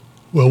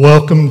Well,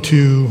 welcome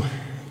to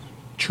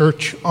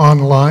Church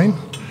Online,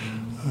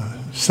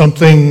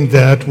 something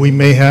that we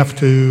may have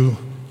to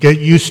get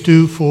used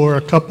to for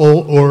a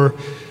couple or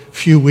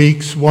few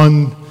weeks.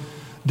 One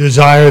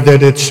desire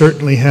that it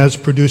certainly has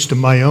produced in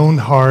my own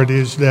heart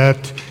is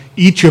that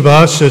each of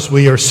us, as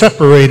we are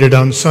separated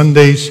on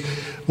Sundays,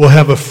 will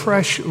have a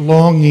fresh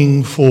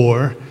longing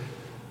for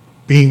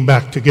being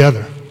back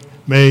together.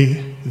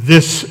 May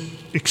this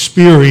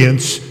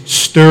experience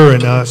stir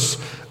in us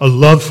a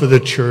love for the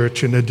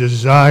church and a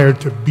desire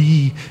to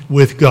be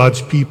with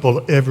God's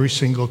people every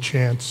single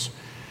chance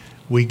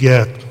we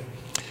get.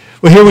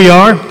 Well, here we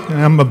are.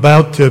 I'm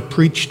about to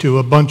preach to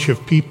a bunch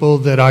of people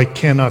that I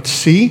cannot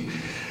see,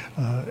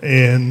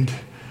 and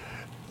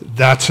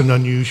that's an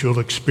unusual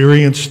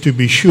experience to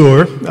be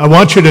sure. I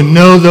want you to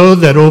know, though,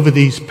 that over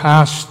these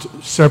past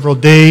several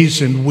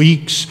days and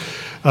weeks,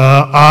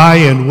 I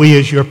and we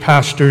as your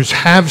pastors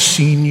have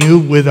seen you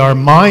with our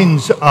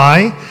mind's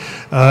eye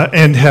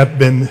and have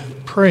been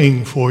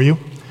praying for you.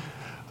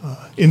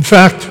 In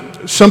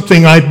fact,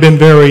 something I've been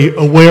very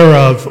aware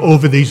of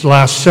over these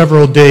last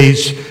several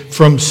days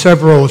from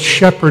several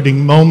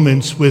shepherding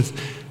moments with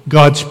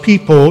God's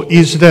people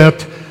is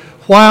that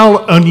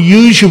while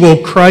unusual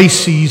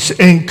crises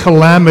and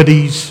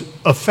calamities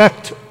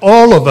affect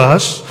all of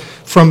us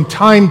from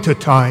time to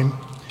time,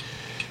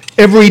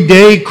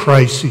 everyday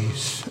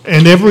crises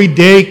and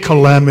everyday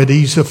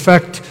calamities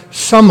affect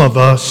some of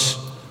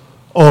us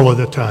all of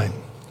the time.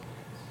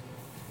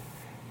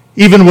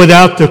 Even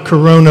without the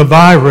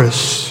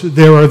coronavirus,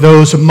 there are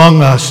those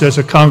among us as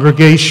a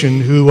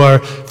congregation who are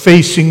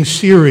facing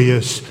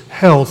serious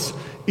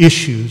health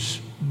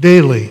issues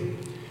daily.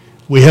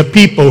 We have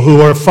people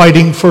who are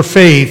fighting for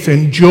faith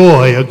and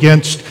joy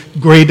against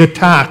great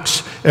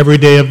attacks every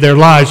day of their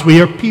lives.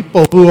 We are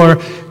people who are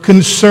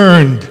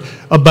concerned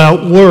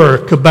about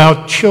work,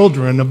 about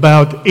children,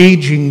 about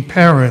aging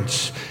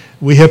parents.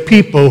 We have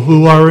people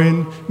who are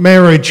in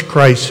marriage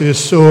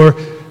crisis or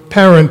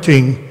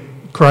parenting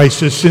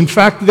crisis. In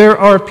fact, there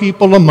are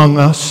people among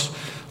us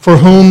for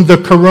whom the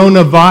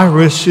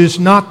coronavirus is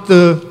not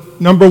the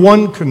number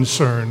one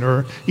concern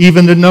or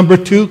even the number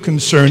two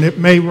concern. It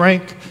may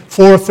rank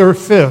fourth or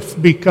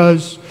fifth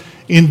because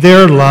in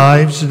their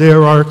lives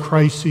there are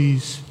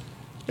crises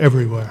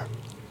everywhere.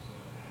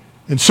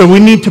 And so we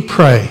need to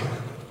pray.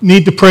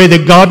 Need to pray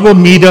that God will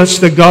meet us,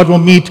 that God will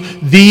meet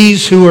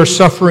these who are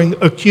suffering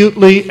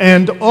acutely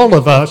and all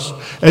of us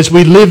as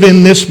we live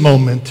in this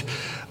moment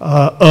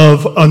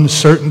of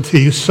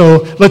uncertainty.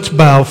 So let's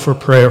bow for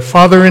prayer.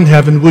 Father in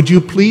heaven, would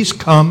you please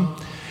come?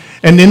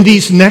 And in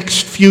these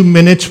next few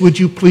minutes, would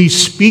you please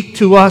speak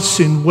to us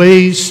in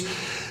ways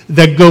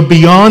that go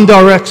beyond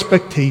our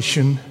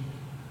expectation?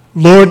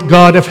 Lord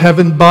God of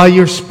heaven, by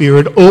your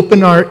Spirit,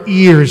 open our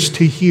ears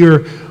to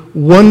hear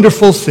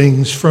wonderful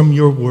things from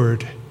your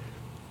word.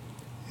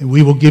 And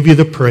we will give you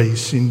the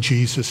praise in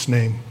Jesus'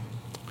 name.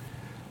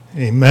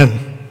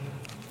 Amen.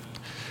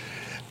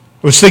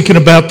 I was thinking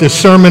about this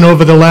sermon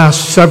over the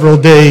last several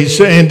days,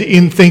 and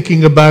in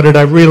thinking about it,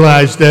 I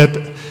realized that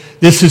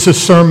this is a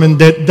sermon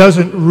that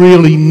doesn't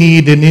really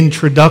need an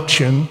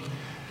introduction.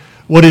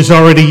 What is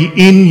already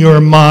in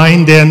your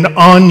mind and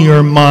on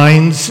your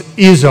minds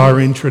is our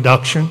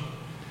introduction.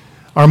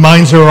 Our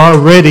minds are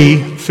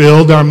already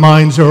filled, our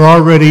minds are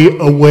already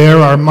aware,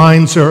 our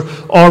minds are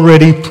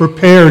already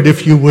prepared,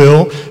 if you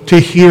will, to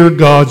hear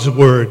God's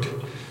word.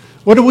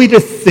 What are we to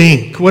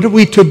think? What are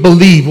we to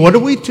believe? What are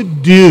we to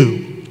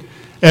do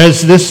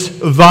as this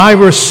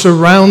virus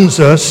surrounds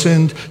us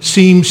and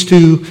seems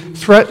to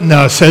threaten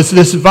us, as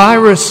this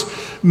virus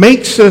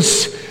makes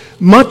us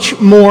much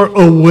more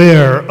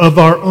aware of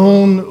our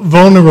own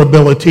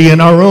vulnerability and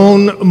our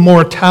own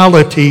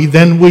mortality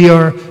than we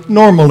are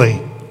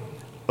normally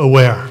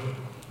aware?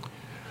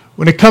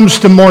 When it comes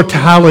to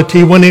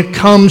mortality, when it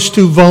comes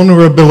to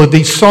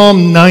vulnerability,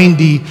 Psalm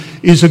 90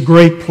 is a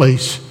great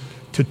place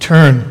to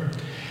turn.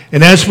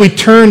 And as we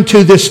turn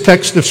to this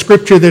text of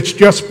Scripture that's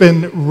just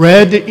been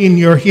read in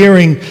your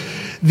hearing,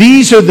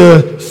 these are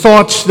the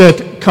thoughts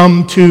that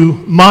come to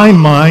my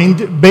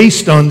mind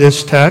based on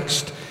this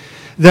text,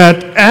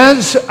 that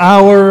as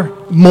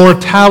our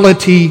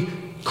mortality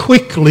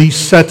quickly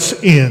sets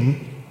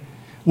in,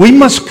 we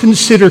must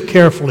consider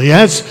carefully.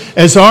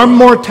 As our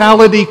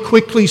mortality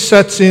quickly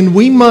sets in,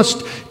 we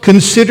must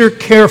consider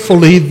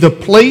carefully the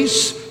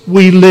place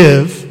we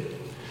live,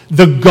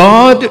 the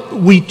God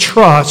we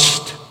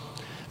trust,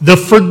 the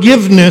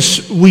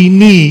forgiveness we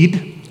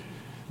need,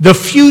 the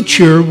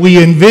future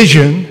we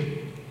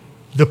envision,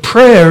 the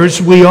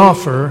prayers we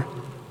offer,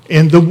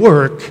 and the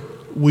work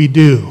we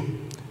do.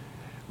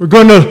 We're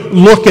going to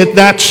look at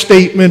that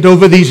statement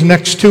over these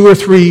next 2 or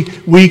 3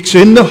 weeks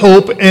in the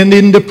hope and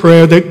in the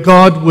prayer that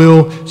God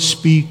will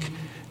speak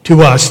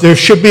to us. There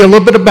should be a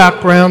little bit of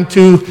background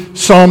to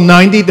Psalm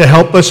 90 to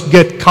help us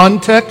get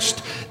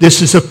context.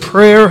 This is a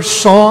prayer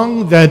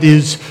song that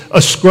is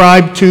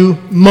ascribed to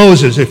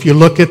Moses. If you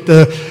look at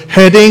the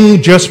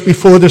heading just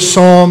before the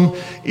psalm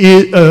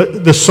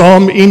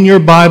in your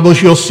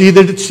Bibles, you'll see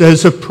that it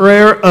says, a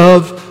prayer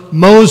of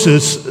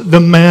Moses, the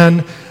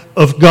man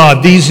of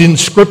God. These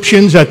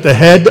inscriptions at the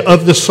head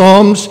of the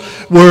Psalms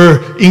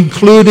were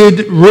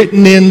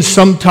written in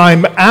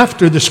sometime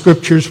after the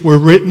Scriptures were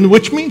written,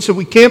 which means that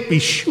we can't be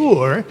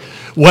sure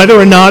whether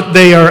or not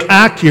they are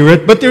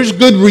accurate, but there's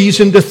good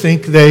reason to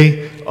think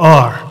they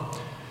are.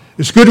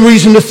 There's good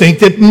reason to think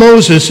that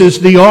Moses is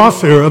the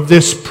author of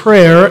this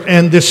prayer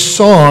and this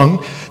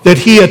song, that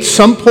he at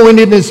some point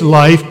in his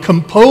life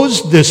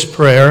composed this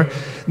prayer,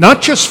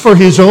 not just for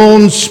his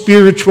own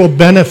spiritual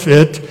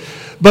benefit,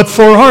 but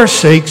for our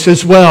sakes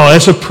as well,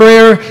 as a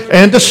prayer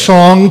and a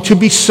song to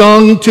be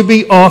sung, to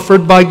be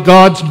offered by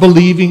God's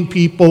believing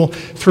people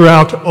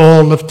throughout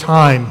all of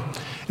time.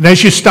 And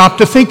as you stop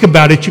to think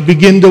about it, you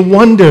begin to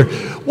wonder,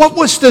 what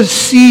was the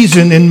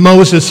season in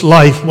Moses'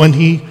 life when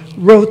he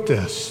wrote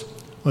this?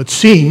 Well, it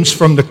seems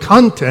from the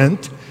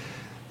content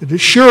that it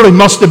surely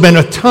must have been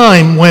a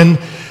time when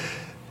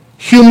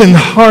human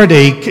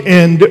heartache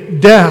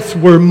and death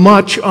were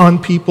much on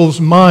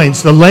people's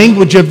minds. The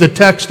language of the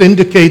text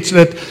indicates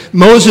that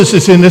Moses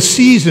is in a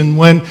season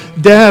when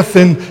death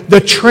and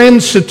the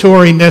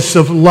transitoriness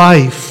of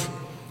life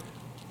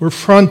were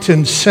front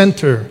and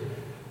center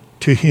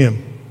to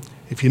him.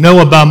 If you know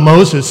about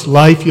Moses'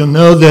 life, you'll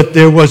know that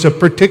there was a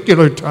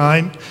particular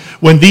time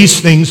when these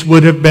things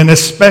would have been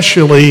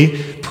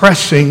especially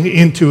pressing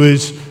into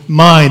his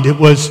mind. It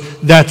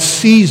was that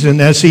season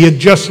as he had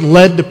just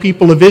led the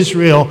people of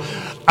Israel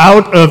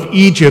out of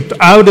Egypt,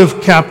 out of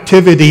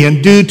captivity,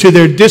 and due to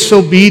their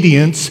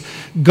disobedience,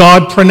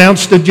 God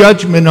pronounced a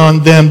judgment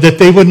on them that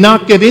they would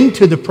not get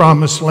into the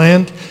promised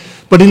land,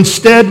 but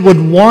instead would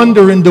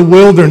wander in the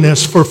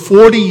wilderness for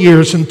 40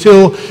 years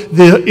until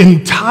the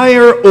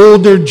entire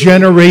older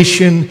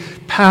generation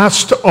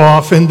passed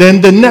off, and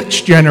then the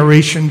next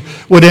generation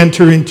would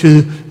enter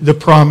into the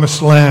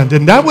promised land.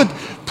 And that would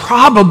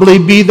probably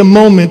be the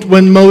moment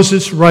when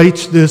Moses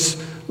writes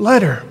this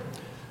letter.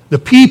 The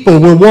people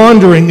were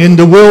wandering in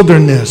the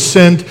wilderness,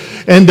 and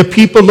the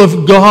people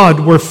of God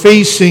were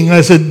facing,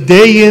 as a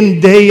day-in,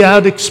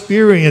 day-out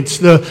experience,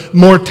 the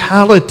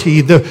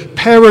mortality, the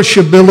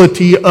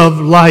perishability of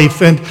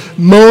life. And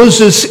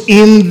Moses,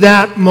 in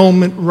that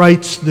moment,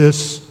 writes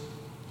this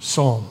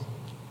psalm.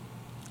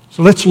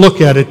 So let's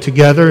look at it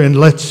together, and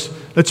let's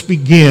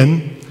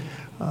begin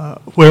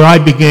where I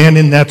began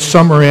in that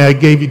summary I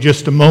gave you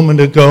just a moment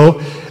ago.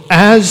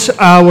 As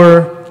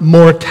our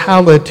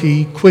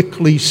mortality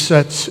quickly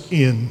sets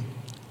in,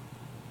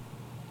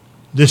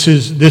 this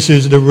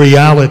is the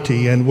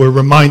reality, and we're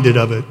reminded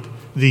of it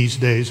these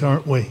days,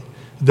 aren't we?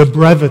 The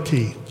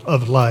brevity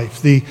of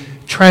life, the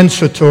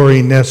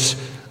transitoriness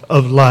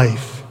of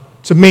life.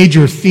 It's a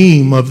major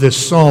theme of this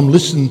psalm.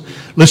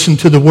 Listen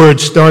to the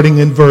words starting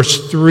in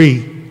verse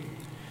 3.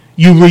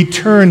 You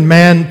return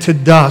man to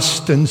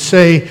dust and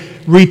say,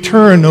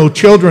 return, O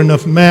children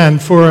of man,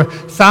 for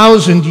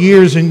 1,000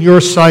 years in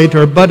your sight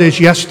are but as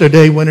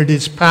yesterday when it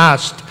is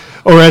past,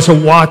 or as a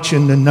watch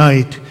in the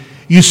night.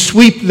 You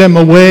sweep them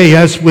away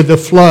as with a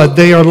flood.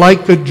 They are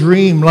like a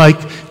dream, like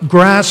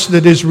grass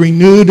that is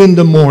renewed in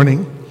the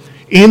morning.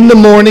 In the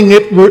morning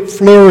it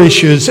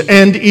flourishes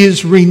and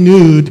is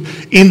renewed.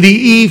 In the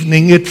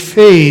evening it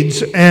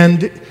fades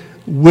and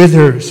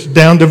withers.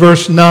 Down to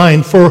verse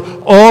 9. For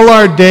all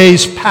our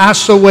days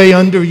pass away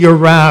under your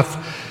wrath.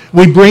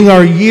 We bring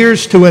our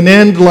years to an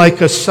end like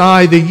a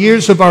sigh. The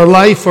years of our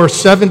life are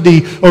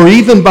 70, or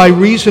even by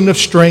reason of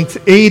strength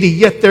 80.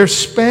 Yet their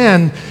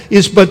span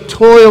is but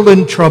toil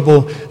and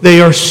trouble. They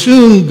are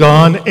soon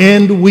gone,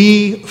 and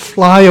we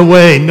fly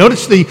away.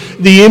 Notice the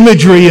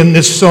imagery in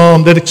this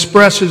psalm that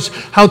expresses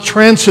how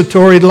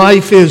transitory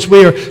life is.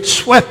 We are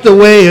swept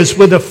away as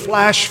with a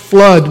flash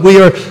flood. We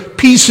are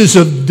pieces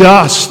of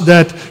dust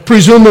that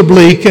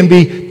presumably can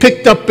be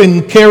picked up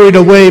and carried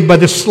away by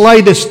the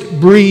slightest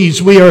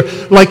breeze. We are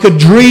like a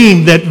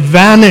dream that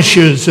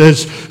vanishes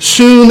as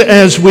soon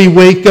as we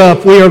wake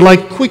up. We are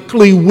like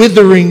quickly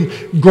withering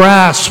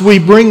grass. We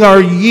bring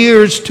our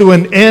years to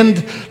an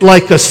end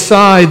like a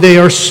sigh. They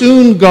are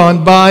soon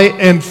gone by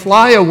and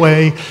fly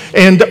away,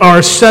 and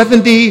our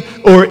 70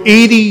 or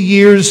 80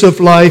 years of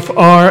life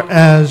are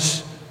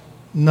as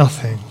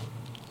nothing.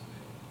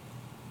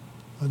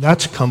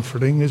 That's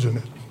comforting, isn't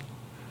it?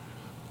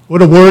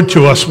 What a word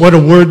to us. What a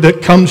word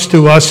that comes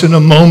to us in a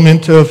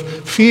moment of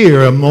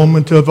fear, a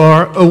moment of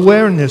our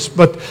awareness.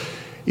 But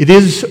it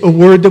is a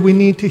word that we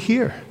need to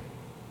hear.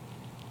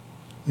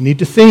 We need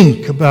to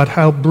think about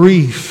how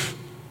brief,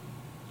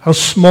 how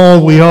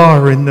small we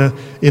are in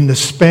the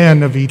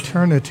span of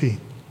eternity.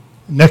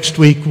 Next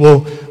week we'll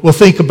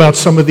think about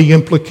some of the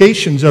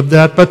implications of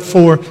that. But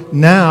for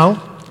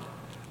now,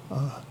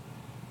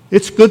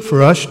 it's good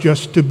for us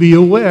just to be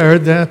aware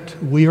that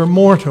we are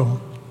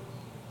mortal,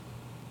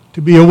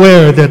 to be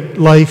aware that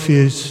life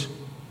is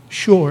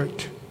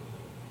short.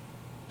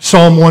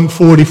 Psalm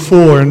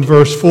 144 and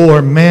verse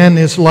 4, man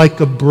is like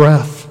a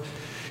breath.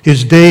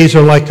 His days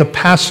are like a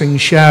passing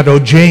shadow.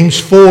 James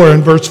 4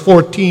 and verse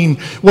 14,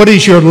 what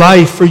is your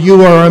life? For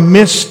you are a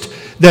mist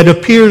that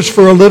appears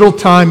for a little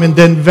time and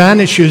then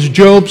vanishes.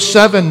 Job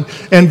 7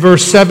 and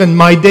verse 7,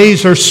 my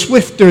days are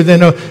swifter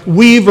than a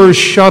weaver's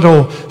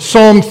shuttle.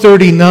 Psalm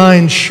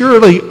 39,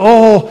 surely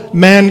all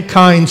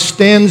mankind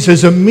stands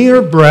as a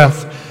mere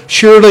breath.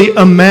 Surely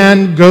a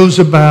man goes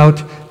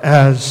about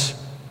as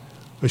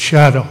a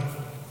shadow.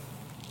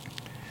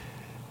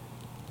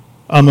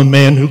 I'm a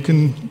man who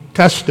can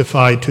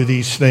testify to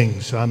these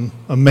things. I'm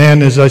a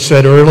man, as I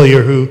said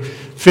earlier, who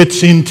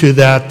fits into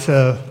that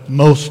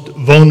most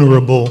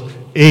vulnerable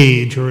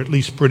age, or at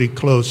least pretty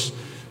close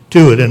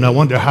to it. And I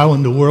wonder, how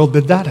in the world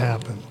did that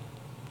happen?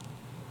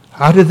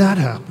 How did that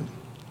happen?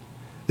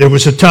 There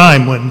was a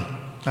time when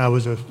I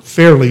was a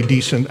fairly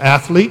decent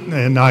athlete,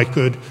 and I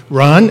could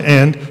run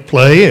and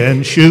play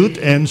and shoot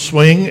and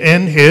swing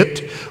and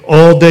hit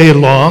all day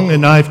long,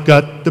 and I've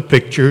got the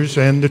pictures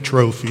and the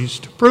trophies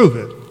to prove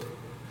it.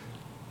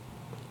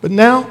 But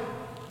now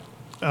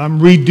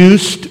I'm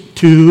reduced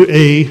to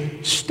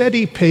a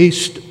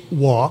steady-paced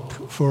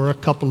walk for a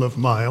couple of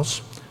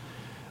miles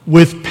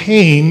with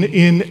pain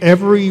in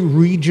every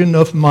region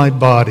of my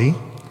body,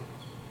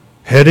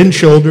 head and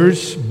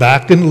shoulders,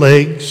 back and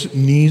legs,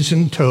 knees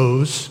and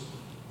toes.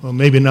 Well,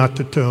 maybe not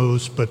the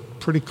toes,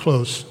 but pretty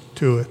close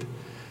to it.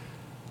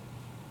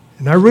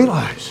 And I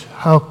realize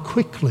how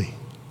quickly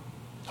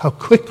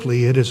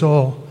it has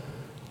all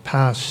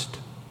passed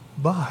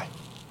by.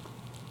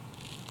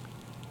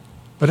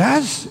 But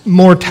as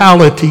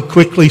mortality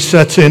quickly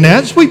sets in,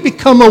 as we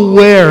become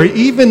aware,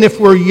 even if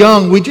we're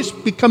young, we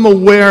just become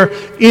aware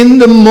in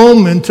the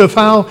moment of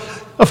how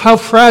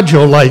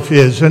fragile life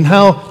is and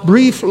how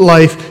brief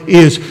life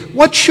is.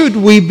 What should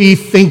we be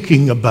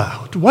thinking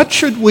about? What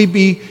should we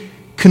be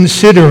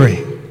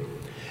considering?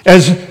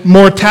 As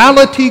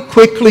mortality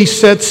quickly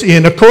sets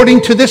in, according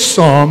to this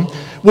psalm,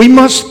 we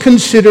must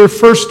consider,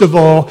 first of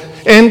all,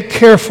 and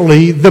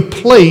carefully, the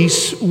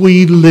place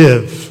we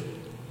live.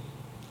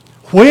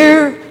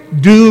 Where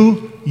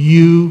do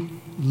you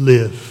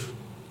live?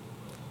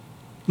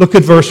 Look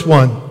at verse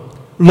 1.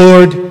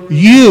 Lord,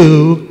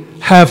 you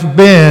have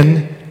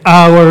been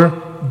our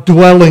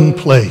dwelling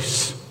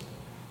place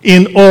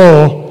in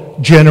all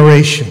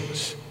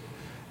generations.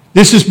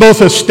 This is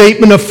both a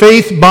statement of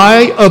faith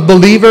by a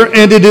believer,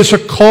 and it is a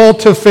call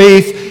to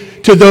faith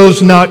to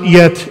those not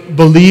yet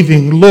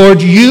believing.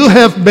 Lord, you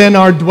have been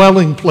our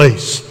dwelling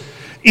place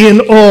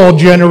in all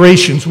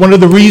generations. One of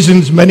the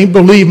reasons many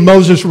believe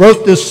Moses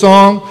wrote this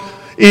song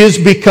is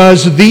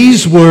because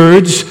these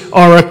words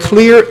are a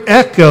clear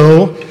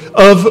echo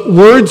of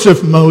words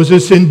of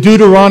Moses in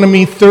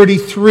Deuteronomy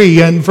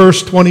 33 and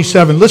verse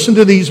 27. Listen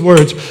to these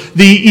words.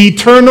 The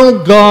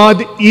eternal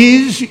God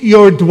is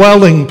your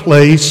dwelling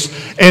place,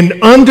 and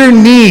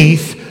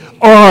underneath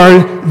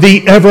are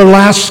the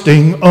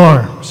everlasting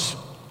arms.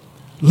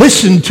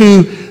 Listen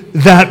to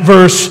that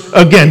verse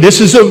again.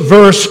 This is a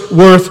verse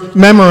worth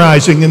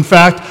memorizing. In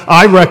fact,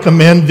 I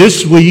recommend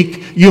this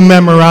week you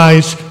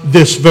memorize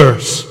this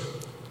verse.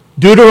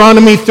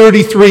 Deuteronomy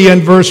 33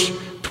 and verse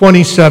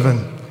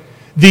 27.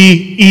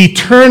 The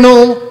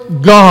eternal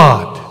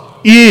God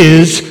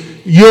is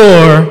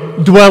your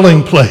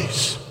dwelling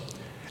place,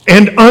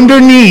 and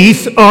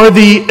underneath are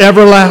the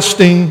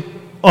everlasting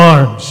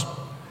arms.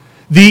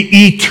 The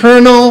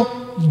eternal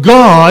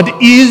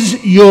God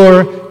is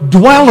your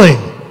dwelling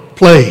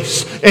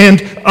place, and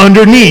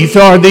underneath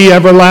are the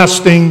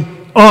everlasting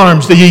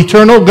arms. The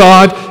eternal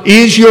God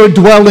is your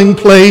dwelling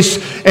place,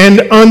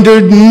 and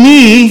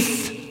underneath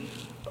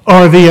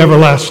are the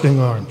everlasting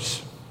arms.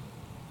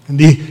 And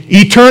the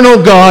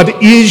eternal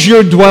God is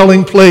your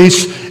dwelling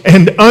place,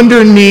 and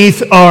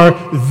underneath are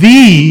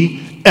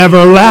the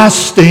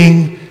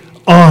everlasting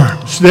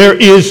arms. There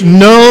is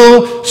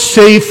no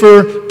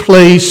safer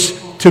place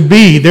to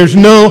be. There's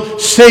no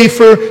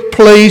safer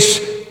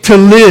place to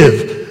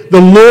live. The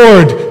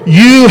Lord,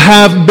 you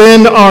have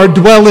been our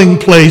dwelling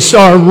place,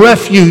 our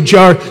refuge,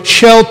 our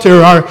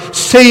shelter, our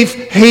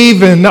safe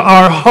haven,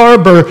 our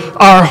harbor,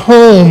 our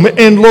home.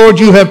 And Lord,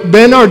 you have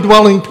been our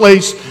dwelling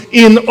place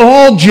in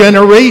all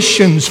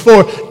generations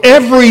for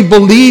every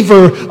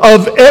believer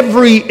of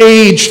every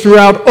age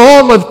throughout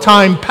all of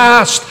time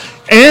past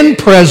and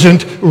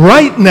present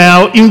right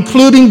now,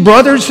 including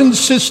brothers and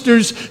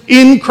sisters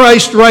in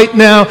Christ right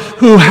now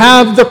who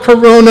have the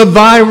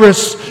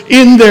coronavirus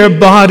in their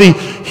body.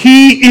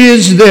 He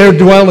is their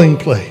dwelling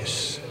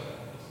place.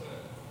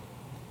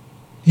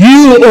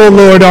 You, O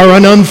Lord, are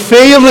an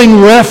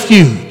unfailing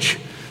refuge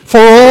for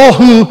all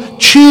who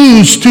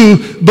choose to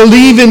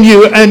believe in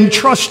you and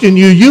trust in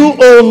you. You,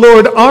 O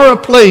Lord, are a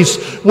place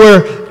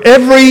where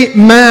every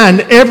man,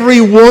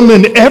 every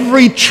woman,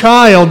 every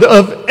child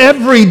of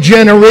every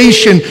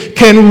generation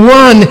can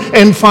run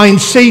and find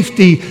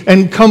safety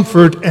and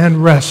comfort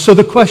and rest. So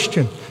the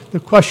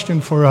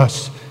question for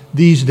us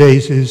these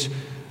days is,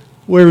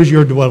 where is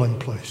your dwelling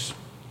place?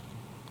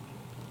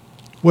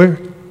 Where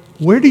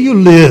do you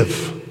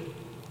live?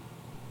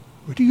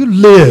 Where do you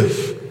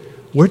live?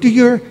 Where do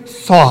your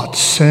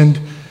thoughts and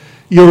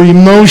your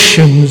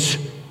emotions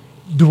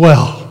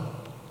dwell?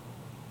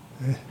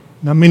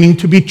 Not meaning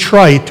to be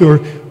trite or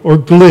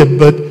glib,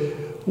 but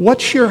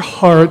what's your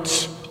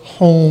heart's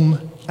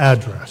home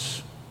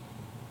address?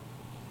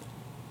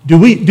 Do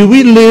we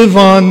live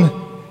on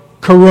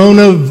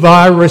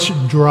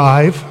Coronavirus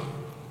Drive?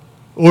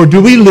 Or do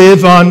we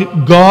live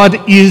on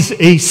God is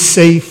a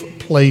safe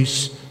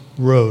place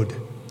road?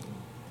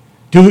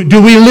 Do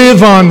we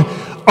live on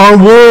our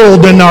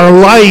world and our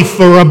life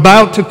are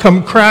about to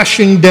come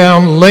crashing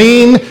down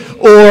lane,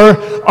 or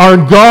our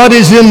God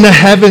is in the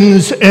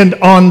heavens and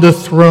on the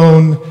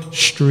throne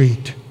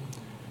street?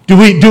 Do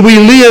we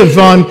live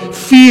on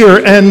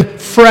Fear and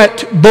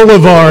Fret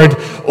Boulevard,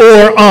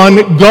 or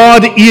on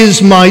God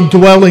is my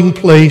dwelling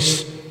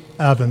place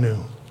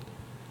avenue?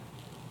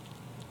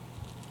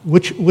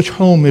 Which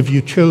home have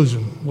you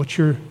chosen? What's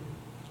your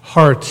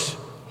heart's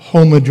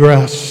home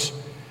address?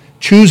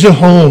 Choose a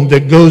home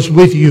that goes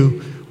with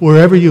you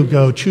wherever you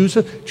go. Choose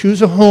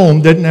a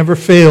home that never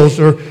fails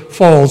or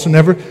falls.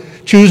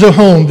 Choose a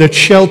home that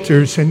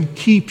shelters and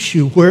keeps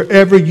you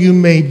wherever you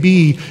may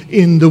be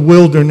in the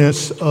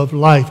wilderness of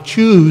life.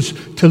 Choose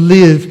to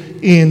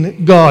live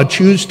in God.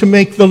 Choose to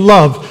make the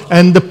love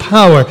and the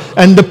power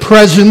and the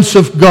presence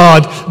of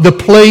God the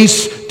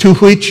place to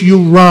which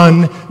you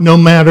run no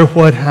matter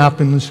what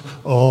happens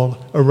all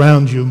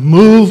around you.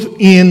 Move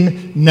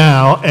in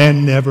now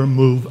and never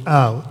move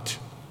out.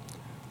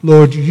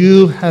 Lord,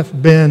 you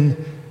have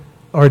been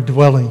our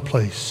dwelling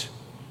place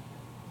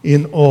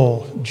in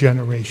all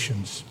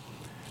generations.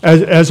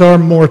 As our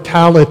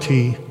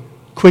mortality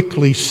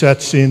quickly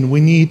sets in,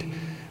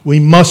 we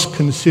must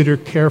consider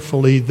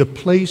carefully the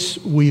place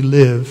we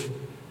live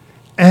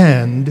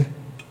and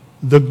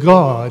the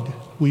God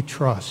we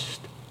trust.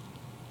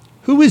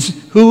 Who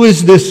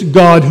is this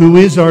God who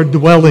is our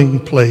dwelling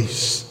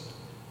place?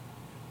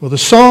 Well, the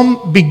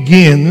psalm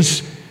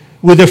begins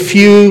with a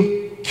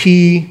few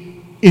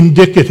key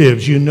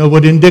indicatives. You know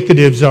what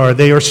indicatives are.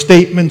 They are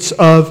statements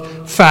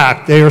of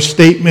fact. They are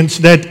statements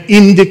that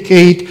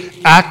indicate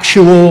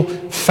actual,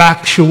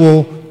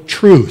 factual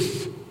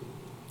truth.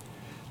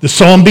 The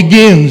psalm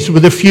begins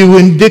with a few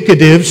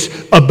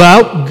indicatives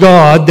about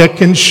God that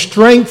can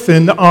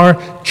strengthen our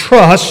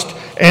trust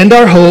and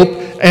our hope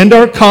and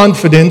our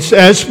confidence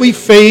as we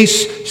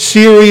face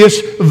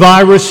serious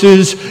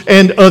viruses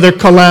and other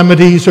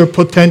calamities or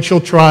potential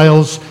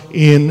trials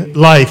in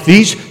life.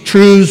 These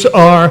truths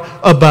are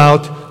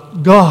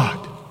about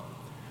God.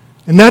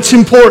 And that's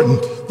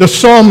important. The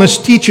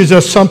psalmist teaches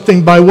us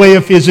something by way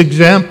of his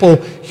example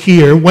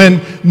here.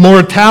 When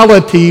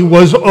mortality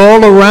was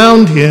all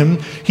around him,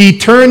 he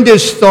turned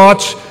his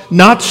thoughts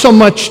not so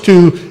much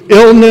to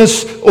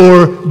illness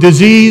or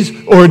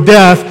disease or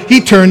death, he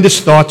turned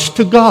his thoughts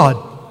to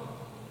God.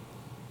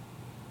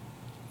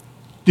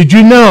 Did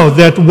you know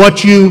that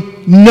what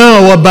you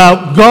know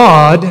about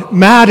God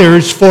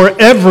matters for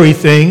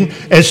everything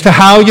as to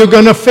how you're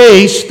going to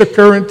face the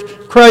current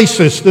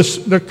crisis,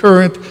 the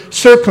current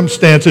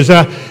circumstances?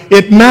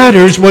 It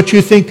matters what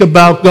you think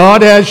about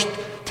God as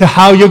to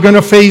how you're going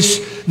to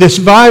face this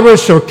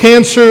virus or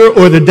cancer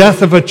or the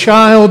death of a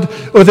child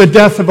or the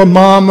death of a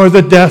mom or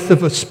the death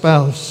of a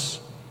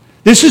spouse.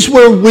 This is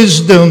where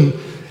wisdom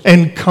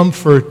and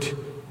comfort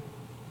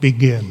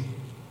begin.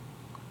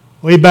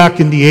 Way back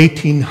in the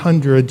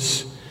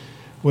 1800s,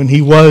 when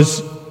he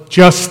was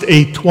just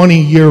a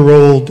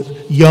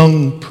 20-year-old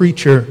young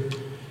preacher,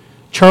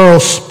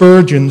 Charles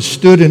Spurgeon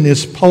stood in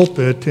his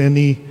pulpit and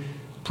he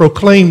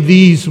proclaimed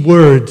these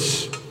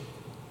words.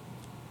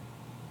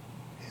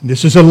 And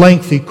this is a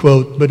lengthy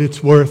quote, but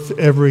it's worth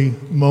every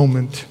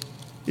moment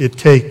it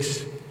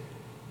takes.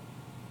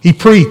 He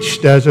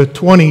preached as a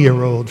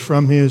 20-year-old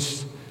from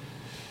his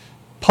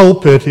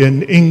pulpit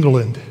in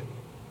England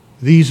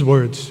these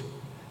words.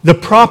 The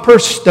proper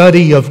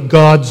study of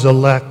God's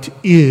elect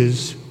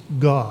is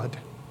God.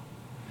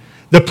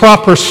 The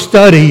proper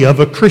study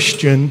of a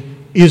Christian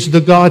is the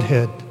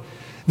Godhead.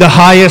 The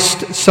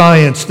highest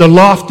science, the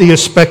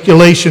loftiest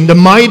speculation, the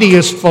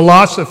mightiest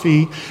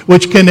philosophy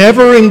which can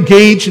ever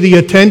engage the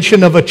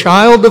attention of a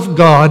child of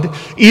God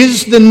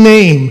is the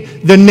name,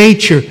 the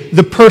nature,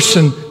 the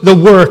person, the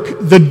work,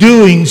 the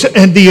doings,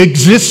 and the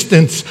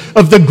existence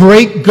of the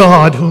great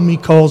God whom he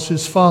calls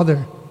his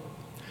Father.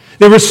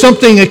 There is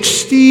something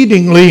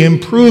exceedingly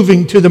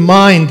improving to the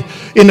mind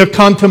in a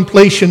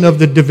contemplation of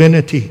the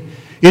divinity.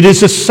 It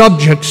is a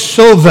subject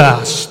so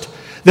vast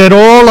that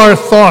all our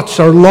thoughts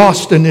are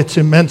lost in its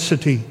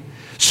immensity,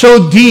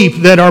 so deep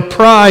that our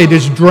pride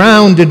is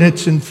drowned in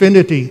its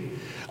infinity.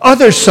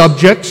 Other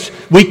subjects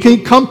we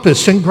can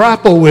compass and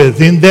grapple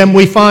with. In them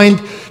we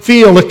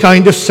feel a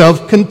kind of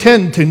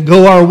self-content and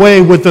go our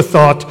way with the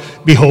thought,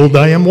 behold,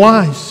 I am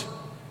wise.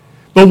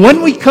 But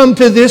when we come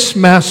to this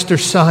master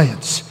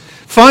science,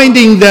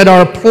 finding that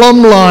our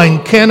plumb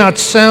line cannot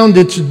sound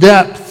its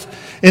depth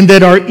and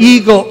that our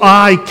eagle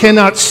eye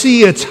cannot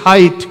see its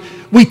height,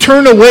 we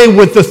turn away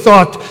with the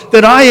thought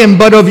that I am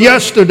but of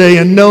yesterday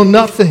and know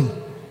nothing.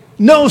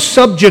 No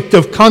subject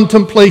of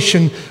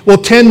contemplation will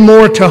tend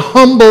more to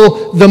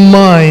humble the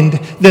mind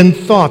than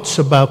thoughts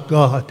about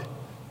God.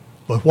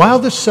 But while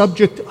the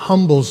subject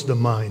humbles the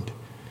mind,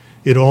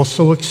 it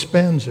also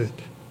expands it.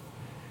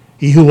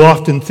 He who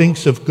often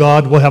thinks of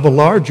God will have a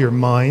larger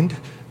mind,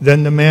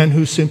 than the man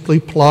who simply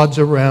plods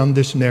around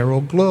this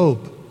narrow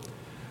globe.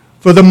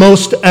 For the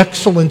most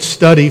excellent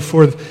study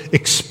for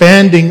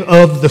expanding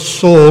of the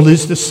soul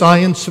is the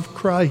science of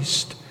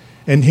Christ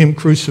and Him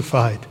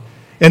crucified,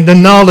 and the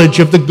knowledge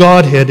of the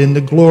Godhead in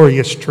the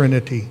glorious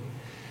Trinity.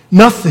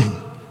 Nothing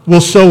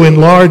will so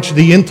enlarge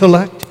the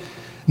intellect,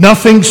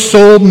 nothing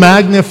so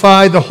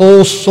magnify the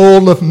whole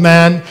soul of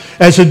man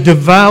as a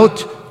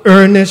devout,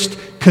 earnest,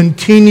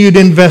 continued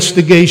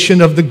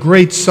investigation of the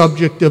great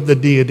subject of the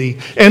deity.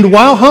 And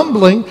while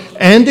humbling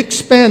and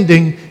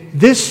expanding,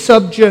 this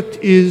subject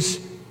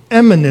is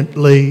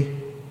eminently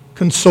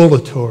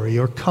consolatory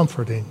or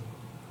comforting.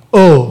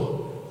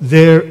 Oh,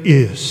 there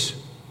is,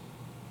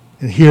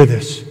 and hear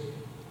this,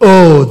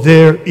 oh,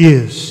 there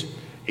is,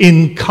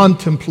 in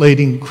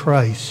contemplating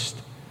Christ,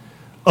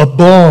 a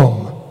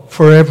balm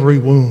for every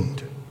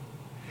wound.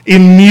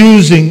 In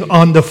musing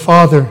on the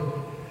Father,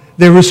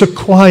 there is a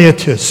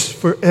quietus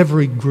for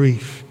every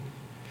grief.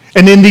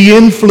 And in the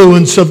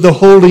influence of the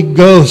Holy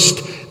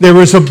Ghost, there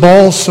is a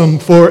balsam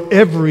for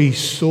every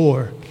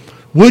sore.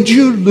 Would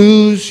you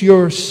lose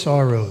your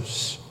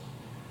sorrows?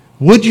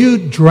 Would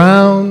you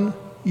drown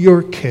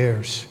your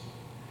cares?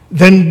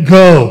 Then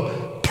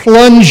go,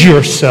 plunge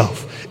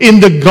yourself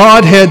in the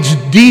Godhead's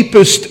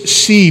deepest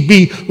sea.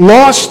 Be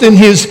lost in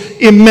His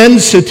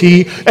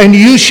immensity, and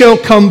you shall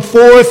come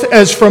forth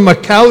as from a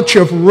couch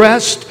of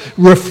rest,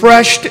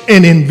 refreshed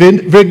and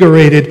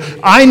invigorated.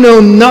 I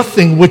know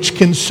nothing which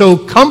can so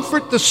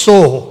comfort the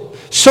soul,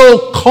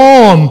 so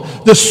calm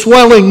the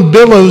swelling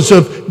billows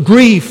of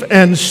grief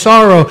and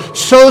sorrow,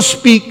 so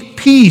speak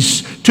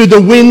peace to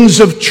the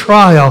winds of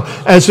trial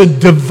as a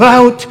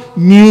devout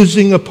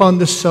musing upon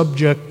the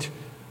subject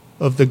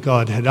of the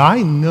Godhead.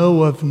 I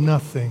know of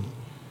nothing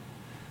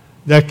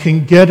that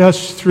can get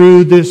us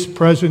through this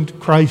present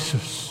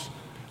crisis.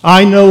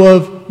 I know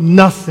of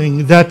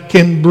nothing that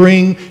can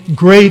bring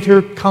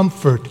greater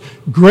comfort,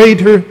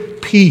 greater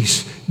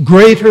peace,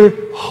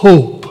 greater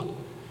hope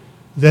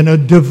than a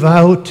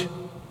devout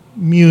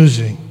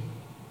musing,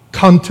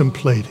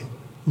 contemplating,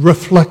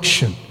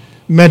 reflection,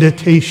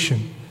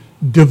 meditation,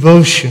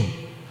 devotion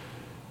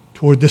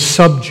toward the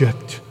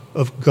subject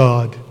of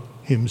God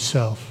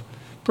Himself.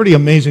 Pretty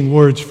amazing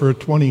words for a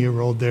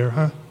 20-year-old there,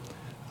 huh?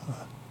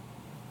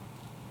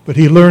 But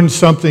he learned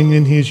something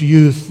in his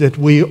youth that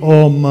we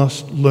all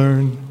must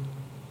learn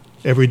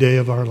every day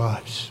of our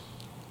lives.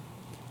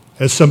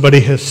 As somebody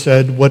has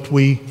said, what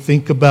we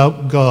think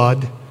about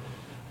God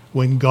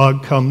when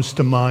God comes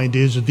to mind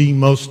is the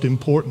most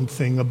important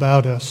thing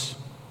about us.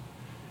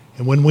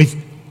 And when we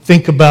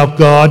think about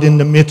God in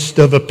the midst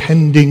of a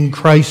pending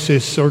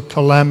crisis or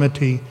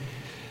calamity,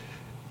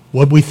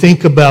 what we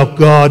think about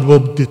God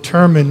will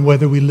determine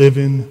whether we live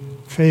in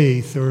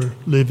faith or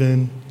live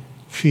in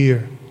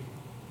fear.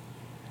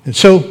 And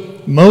so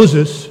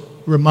Moses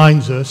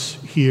reminds us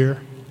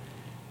here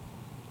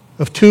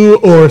of 2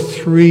 or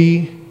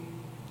 3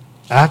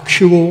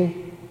 actual,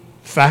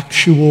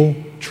 factual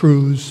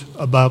truths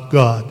about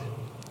God.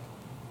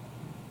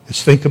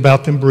 Let's think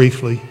about them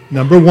briefly.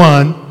 Number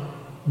 1,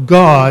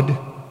 God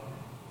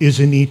is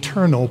an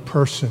eternal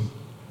person.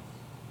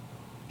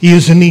 He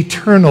is an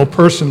eternal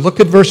person. Look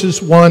at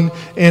verses 1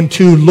 and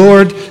 2.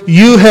 Lord,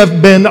 you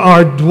have been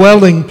our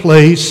dwelling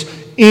place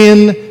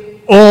in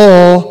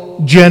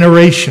all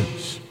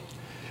generations.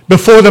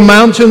 Before the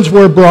mountains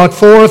were brought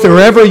forth, or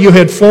ever you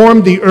had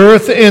formed the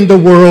earth and the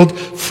world,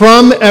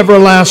 from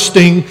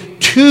everlasting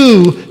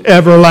to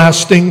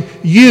everlasting,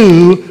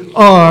 you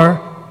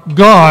are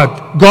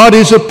God. God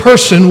is a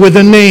person with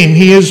a name.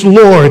 He is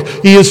Lord.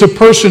 He is a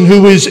person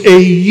who is a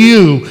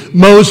you.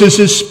 Moses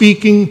is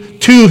speaking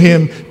to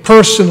him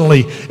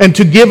personally. And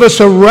to give us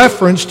a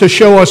reference to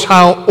show us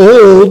how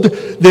old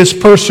this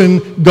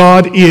person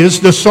God is,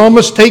 the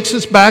psalmist takes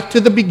us back to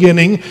the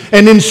beginning,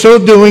 and in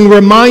so doing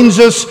reminds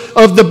us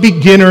of the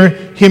beginner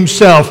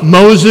himself.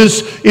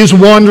 Moses is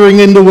wandering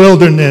in the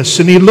wilderness,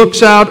 and he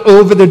looks out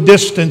over the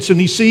distance, and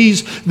he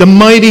sees the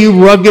mighty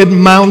rugged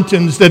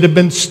mountains that have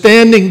been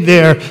standing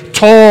there,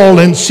 tall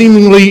and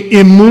seemingly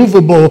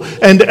immovable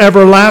and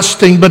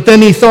everlasting. But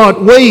then he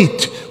thought,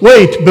 wait,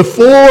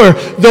 before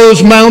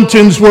those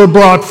mountains were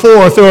brought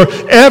forth, or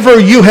ever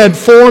you had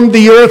formed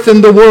the earth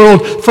and the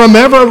world, from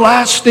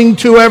everlasting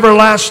to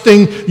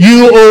everlasting,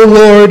 you, O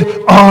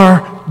Lord,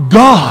 are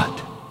God.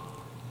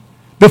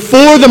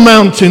 Before the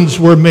mountains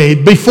were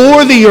made,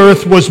 before the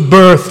earth was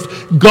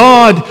birthed,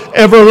 God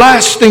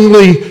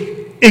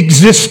everlastingly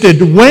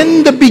existed.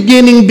 When the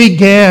beginning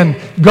began,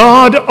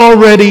 God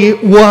already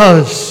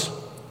was.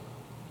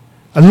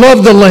 I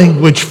love the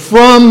language,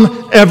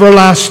 from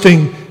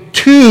everlasting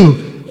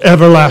to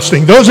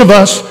everlasting. Those of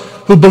us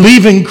who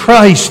believe in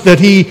Christ, that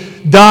He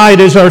died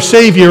as our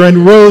Savior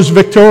and rose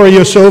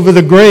victorious over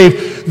the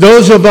grave,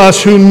 those of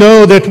us who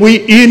know that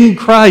in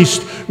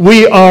Christ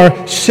we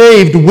are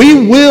saved,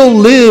 we will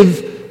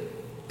live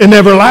an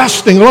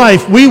everlasting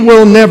life. We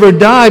will never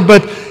die,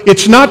 but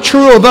it's not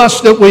true of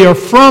us that we are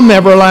from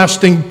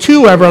everlasting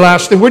to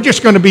everlasting. We're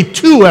just going to be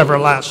to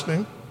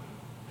everlasting.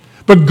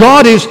 But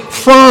God is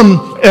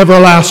from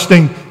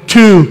everlasting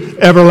to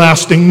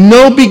everlasting.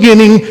 No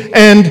beginning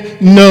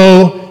and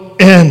no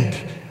end.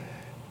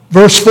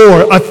 Verse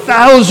 4,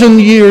 1,000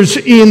 years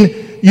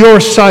in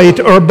your sight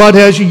are but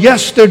as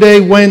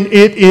yesterday when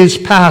it is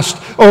past,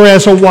 or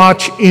as a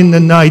watch in the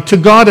night. To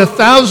God,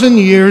 1,000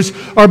 years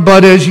are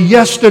but as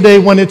yesterday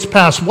when it's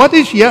past. What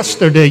is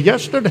yesterday?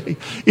 Yesterday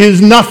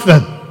is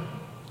nothing.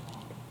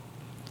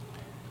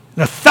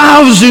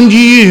 1,000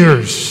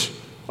 years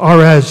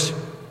are as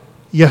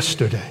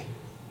yesterday.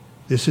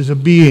 This is a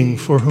being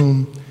for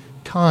whom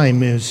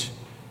time is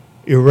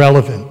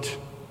irrelevant.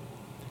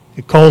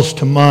 It calls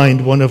to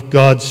mind one of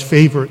God's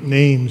favorite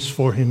names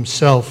for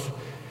himself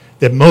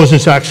that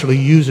Moses actually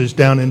uses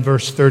down in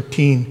verse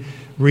 13.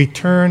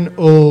 Return,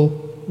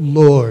 O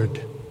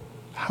Lord.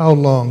 How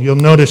long? You'll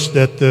notice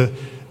that the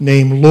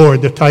name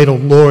Lord, the title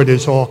Lord,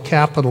 is all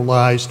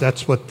capitalized.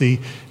 That's what the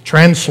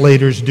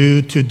translators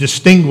do to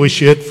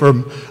distinguish it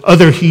from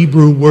other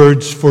Hebrew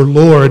words for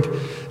Lord.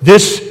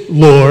 This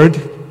Lord,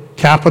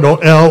 capital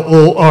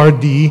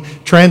L-O-R-D,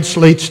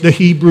 translates the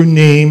Hebrew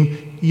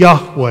name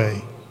Yahweh.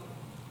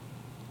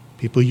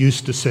 People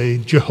used to say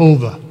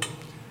Jehovah.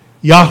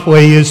 Yahweh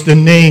is the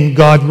name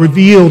God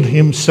revealed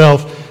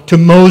himself to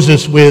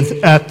Moses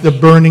with at the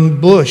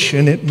burning bush,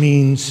 and it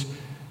means,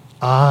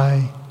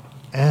 I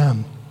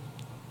am.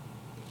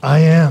 I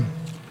am.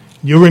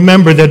 You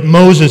remember that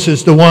Moses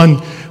is the one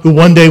who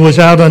one day was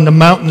out on the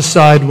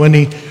mountainside when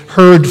he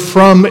heard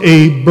from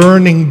a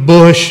burning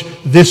bush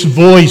this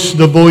voice,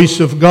 the voice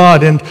of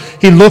God. And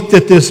he looked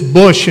at this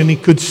bush and he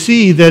could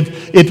see that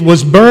it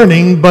was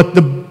burning, but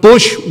the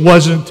bush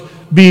wasn't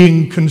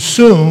being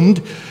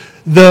consumed.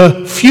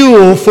 The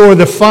fuel for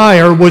the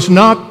fire was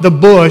not the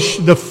bush.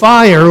 The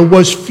fire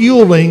was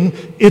fueling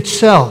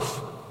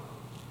itself.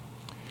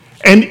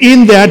 And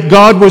in that,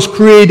 God was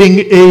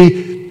creating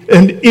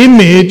an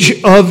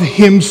image of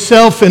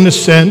himself in a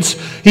sense.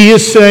 He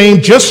is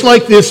saying, just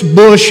like this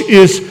bush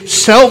is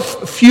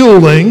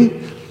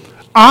self-fueling,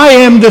 I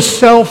am the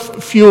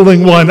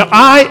self-fueling one.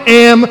 I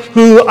am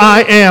who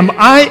I am.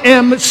 I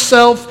am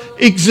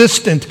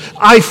self-existent.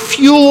 I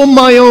fuel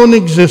my own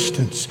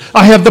existence.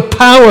 I have the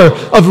power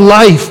of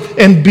life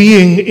and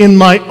being in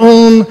my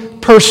own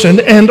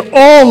person, and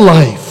all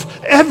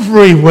life,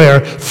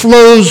 everywhere,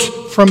 flows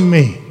from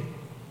me.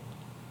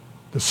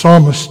 The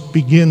psalmist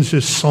begins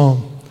his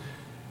psalm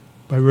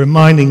by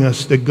reminding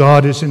us that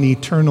God is an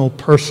eternal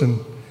person.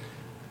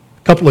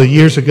 A couple of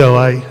years ago,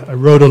 I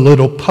wrote a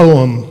little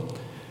poem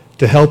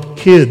to help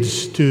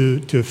kids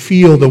to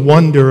feel the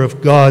wonder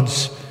of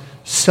God's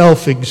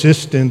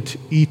self-existent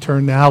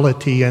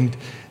eternality. And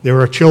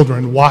there are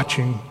children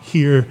watching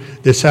here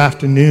this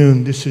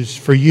afternoon. This is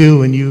for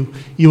you, and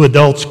you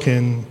adults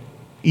can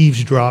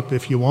eavesdrop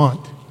if you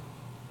want.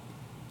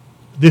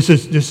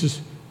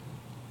 This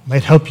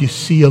might help you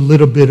see a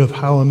little bit of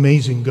how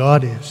amazing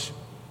God is.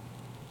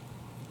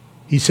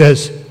 He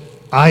says,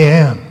 I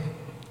am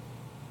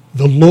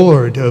the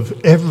Lord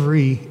of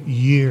every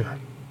year,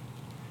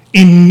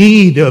 in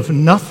need of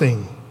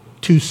nothing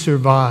to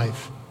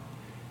survive.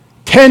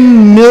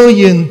 10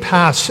 million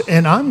pass,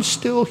 and I'm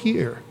still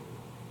here,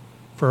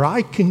 for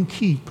I can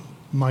keep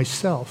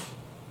myself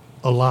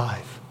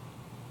alive.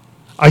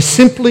 I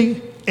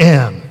simply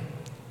am.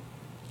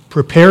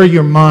 Prepare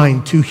your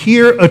mind to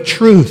hear a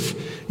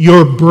truth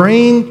your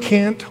brain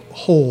can't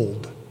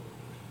hold.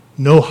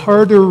 No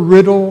harder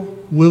riddle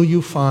will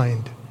you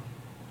find.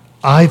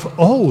 I've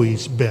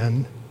always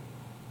been,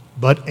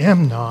 but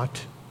am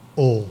not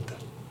old.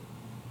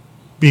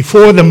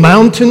 Before the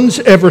mountains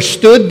ever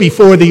stood,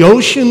 before the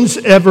oceans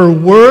ever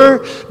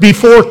were,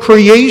 before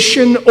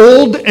creation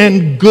old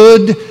and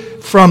good,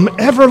 from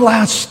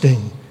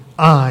everlasting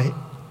I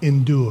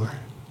endure.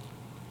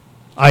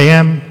 I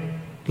am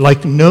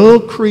like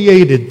no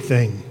created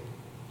thing,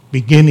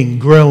 beginning,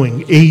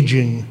 growing,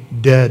 aging,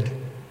 dead.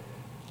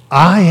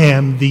 I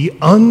am the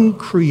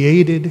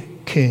uncreated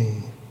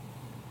King.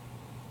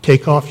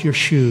 Take off your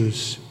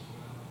shoes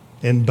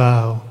and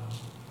bow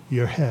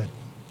your head.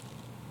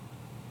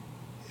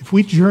 If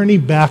we journey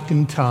back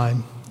in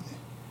time,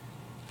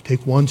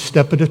 take one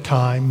step at a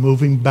time,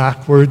 moving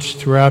backwards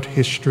throughout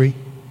history,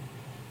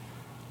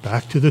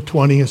 back to the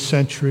 20th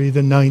century,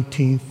 the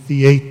 19th,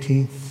 the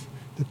 18th,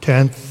 the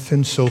 10th,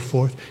 and so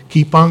forth.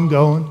 Keep on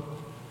going.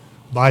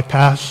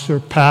 Bypass or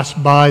pass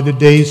by the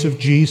days of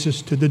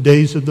Jesus to the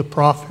days of the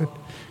prophet.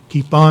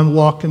 Keep on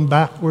walking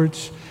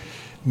backwards.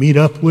 Meet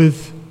up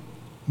with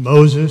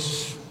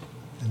Moses,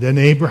 and then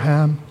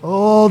Abraham,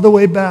 all the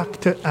way back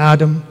to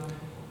Adam,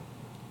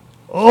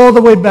 all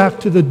the way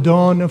back to the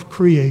dawn of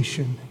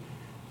creation,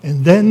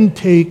 and then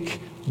take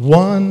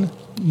one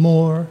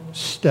more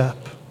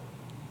step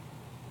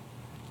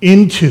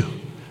into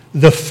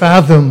the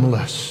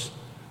fathomless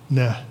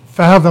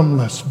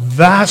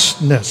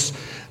vastness,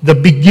 the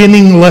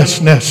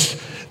beginninglessness,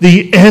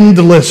 the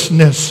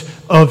endlessness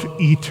of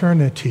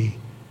eternity.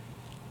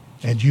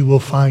 And you will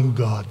find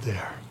God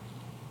there.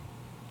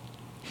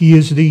 He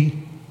is the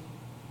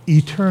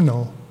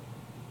eternal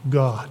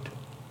God.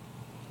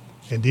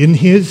 And in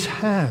his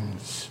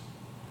hands,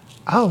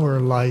 our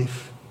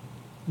life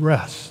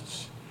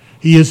rests.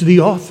 He is the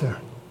author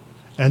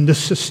and the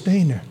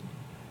sustainer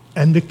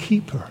and the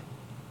keeper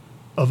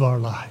of our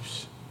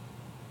lives.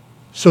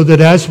 So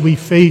that as we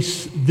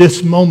face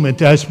this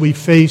moment, as we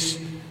face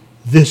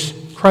this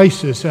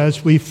crisis,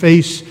 as we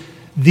face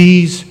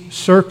these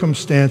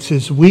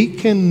circumstances, we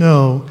can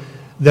know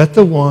that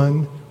the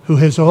one who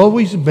has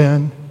always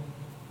been,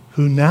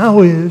 who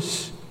now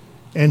is,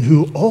 and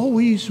who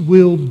always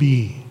will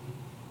be,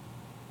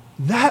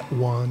 that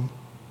one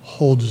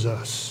holds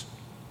us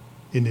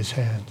in his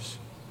hands.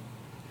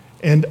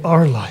 And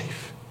our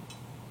life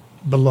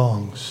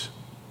belongs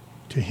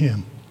to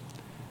him.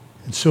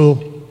 And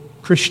so,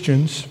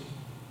 Christians,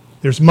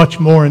 there's much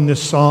more in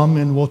this psalm,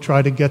 and we'll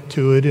try to get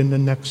to it in the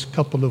next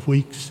couple of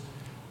weeks.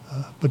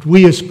 But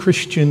we as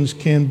Christians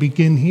can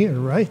begin here,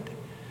 right?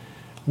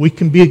 We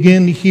can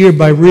begin here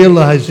by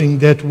realizing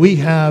that we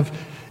have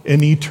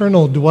an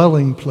eternal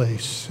dwelling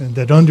place, and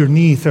that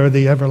underneath are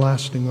the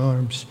everlasting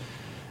arms.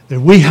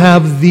 That we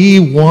have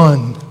the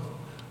one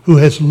who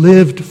has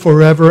lived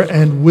forever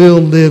and will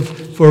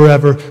live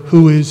forever,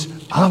 who is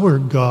our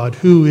God,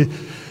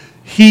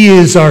 he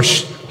is our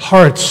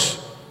heart's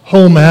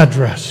home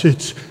address.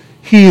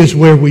 He is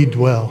where we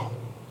dwell.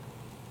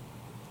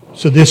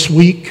 So this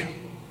week,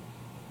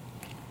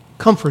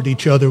 comfort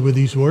each other with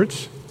these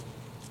words.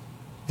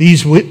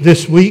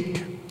 This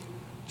week,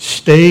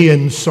 stay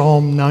in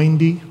Psalm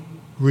 90.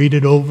 Read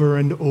it over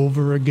and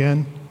over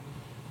again.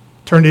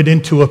 Turn it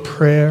into a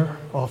prayer.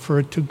 Offer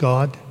it to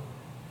God.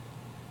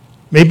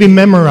 Maybe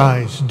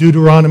memorize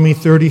Deuteronomy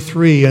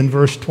 33 and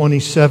verse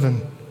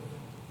 27.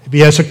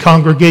 Maybe as a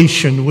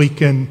congregation we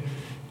can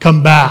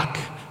come back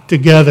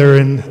together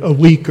in a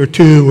week or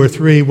 2 or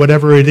 3,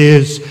 whatever it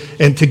is,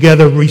 and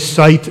together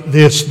recite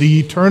this: the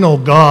eternal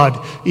God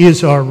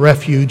is our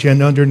refuge,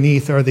 and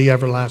underneath are the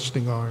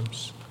everlasting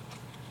arms.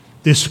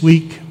 This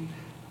week,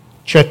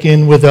 check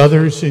in with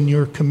others in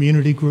your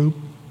community group.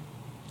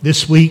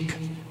 This week,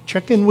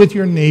 check in with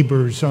your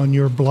neighbors on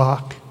your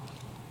block.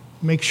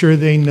 Make sure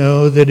they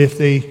know that if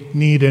they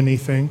need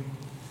anything,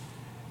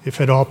 if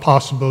at all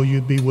possible,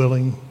 you'd be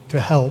willing to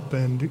help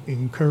and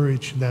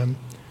encourage them.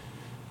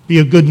 Be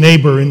a good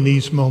neighbor in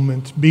these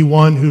moments. Be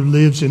one who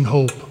lives in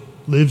hope,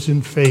 lives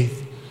in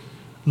faith,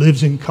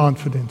 lives in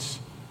confidence.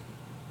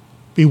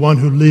 Be one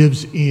who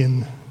lives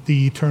in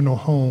the eternal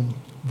home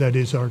that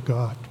is our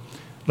God.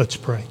 Let's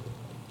pray.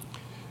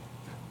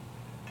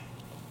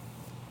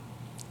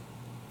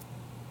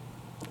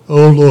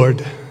 O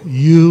Lord,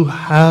 you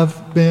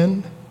have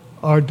been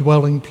our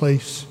dwelling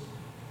place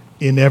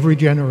in every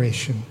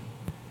generation,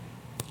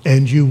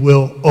 and you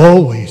will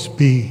always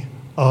be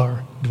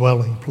our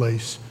dwelling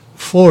place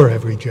for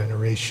every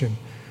generation,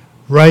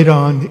 right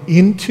on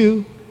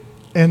into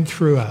and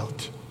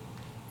throughout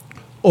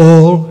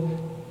all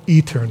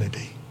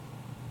eternity.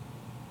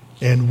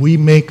 And we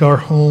make our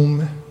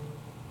home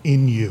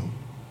in you.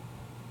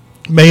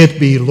 May it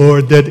be,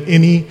 Lord, that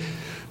any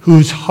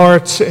whose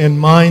hearts and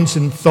minds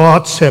and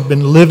thoughts have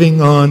been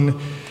living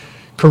on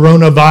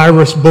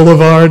Coronavirus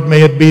Boulevard,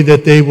 may it be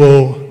that they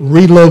will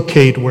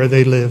relocate where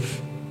they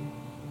live.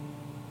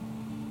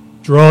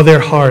 Draw their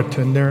heart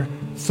and their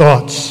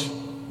thoughts,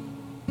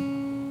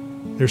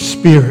 their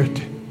spirit,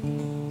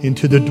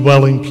 into the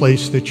dwelling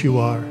place that you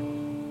are,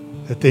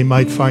 that they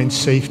might find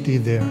safety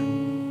there.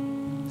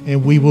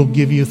 And we will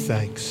give you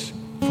thanks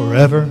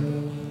forever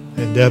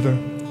and ever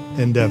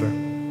and ever.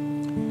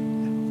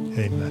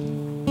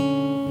 Amen.